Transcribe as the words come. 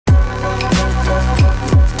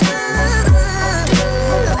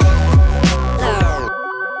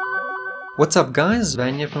What's up guys,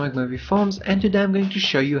 Van here from McMerwe Farms, and today I'm going to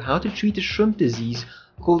show you how to treat a shrimp disease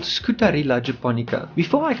called Scutariella Japonica.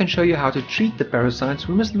 Before I can show you how to treat the parasites,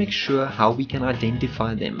 we must make sure how we can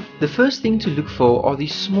identify them. The first thing to look for are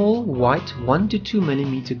these small white 1 to 2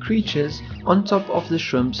 millimeter creatures on top of the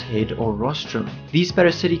shrimp's head or rostrum. These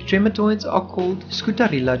parasitic trematoids are called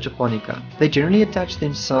Scutariella Japonica. They generally attach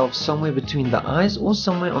themselves somewhere between the eyes or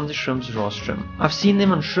somewhere on the shrimp's rostrum. I've seen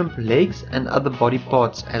them on shrimp legs and other body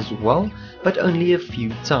parts as well, but only a few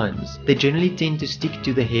times. They generally tend to stick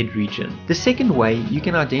to the head region. The second way you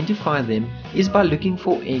can identify them is by looking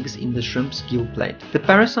for eggs in the shrimp's gill plate. The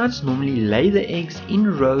parasites normally lay the eggs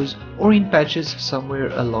in rows or in patches somewhere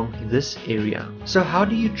along this area. So how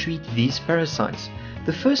do you treat these parasites?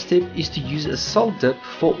 The first step is to use a salt dip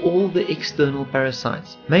for all the external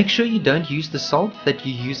parasites. Make sure you don't use the salt that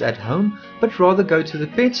you use at home, but rather go to the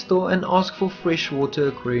pet store and ask for freshwater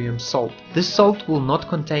aquarium salt. This salt will not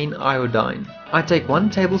contain iodine. I take 1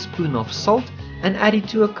 tablespoon of salt and add it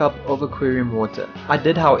to a cup of aquarium water. I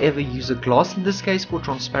did however use a glass in this case for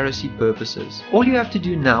transparency purposes. All you have to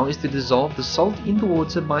do now is to dissolve the salt in the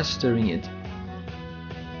water by stirring it.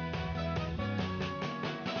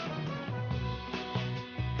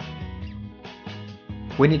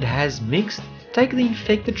 When it has mixed, take the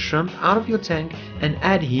infected shrimp out of your tank and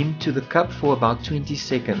add him to the cup for about 20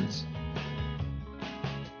 seconds.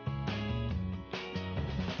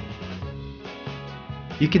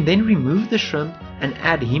 You can then remove the shrimp and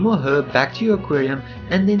add him or her back to your aquarium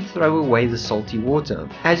and then throw away the salty water.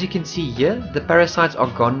 As you can see here, the parasites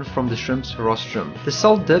are gone from the shrimp's rostrum. The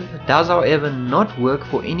salt dip does however not work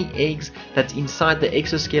for any eggs that's inside the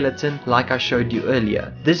exoskeleton like I showed you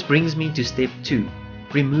earlier. This brings me to step 2.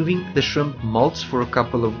 Removing the shrimp molts for a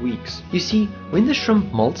couple of weeks. You see, when the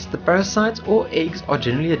shrimp molts, the parasites or eggs are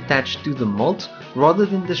generally attached to the molts rather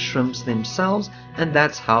than the shrimps themselves, and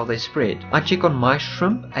that's how they spread. I check on my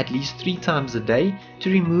shrimp at least 3 times a day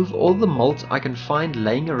to remove all the molts I can find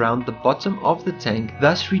laying around the bottom of the tank,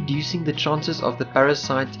 thus reducing the chances of the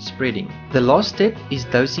parasite spreading. The last step is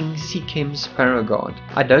dosing Chem's paraguard.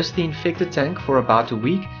 I dose the infected tank for about a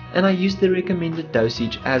week and I use the recommended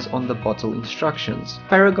dosage as on the bottle instructions.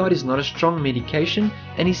 Paraguard is not a strong medication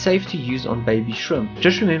and is safe to use on baby shrimp.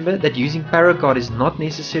 Just remember that using paraguard is not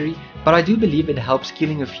necessary, but I do believe it helps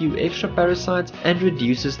killing a few extra parasites and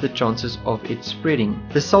reduces the chances of it spreading.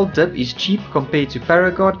 The salt dip is cheap compared to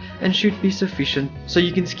paraguard and should be sufficient, so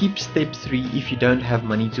you can skip step 3 if you don't have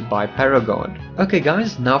money to buy paraguard. Okay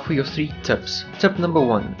guys, now for your 3 tips. Tip number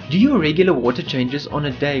 1. Do your regular water changes on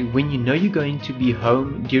a day when you know you're going to be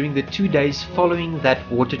home during the 2 days following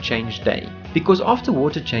that water change day. Because after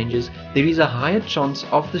water changes, there is a higher chance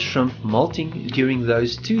of the shrimp molting during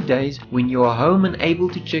those 2 days when you are home and able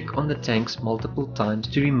to check on the tanks multiple times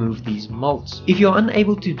to remove these molts. If you are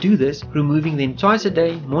unable to do this, removing them twice a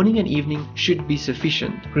day, morning and evening, should be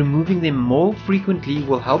sufficient. Removing them more frequently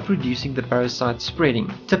will help reducing the parasite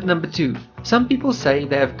spreading. Tip number 2. Some people say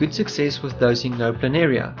they have good success with dosing no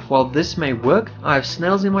planaria. While this may work, I have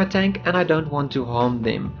snails in my tank and I don't want to harm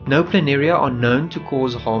them. No planaria are known to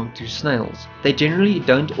cause harm to snails. They generally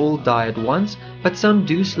don't all die at once, but some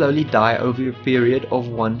do slowly die over a period of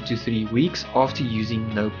 1 to 3 weeks after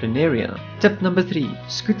using no planaria. Tip number 3.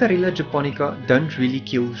 Scutariella japonica don't really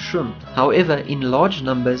kill shrimp. However, in large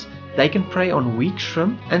numbers, they can prey on weak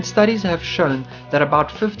shrimp, and studies have shown that about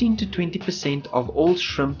 15 to 20% of all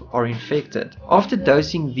shrimp are infected. After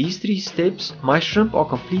dosing these 3 steps, my shrimp are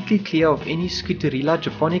completely clear of any Scutariella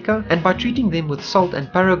japonica, and by treating them with salt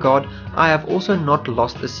and paraguard, I have also not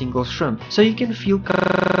lost a single shrimp, so you can feel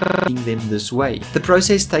comfortable them this way. The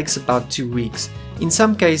process takes about 2 weeks. In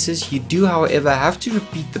some cases, you do however have to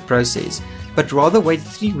repeat the process, but rather wait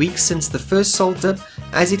 3 weeks since the first salt dip,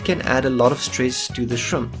 as it can add a lot of stress to the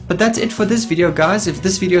shrimp. But that's it for this video guys. If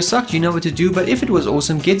this video sucked, you know what to do, but if it was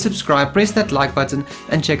awesome, get subscribed, press that like button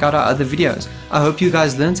and check out our other videos. I hope you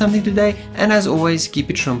guys learned something today, and as always, keep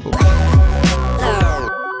it shrimpable.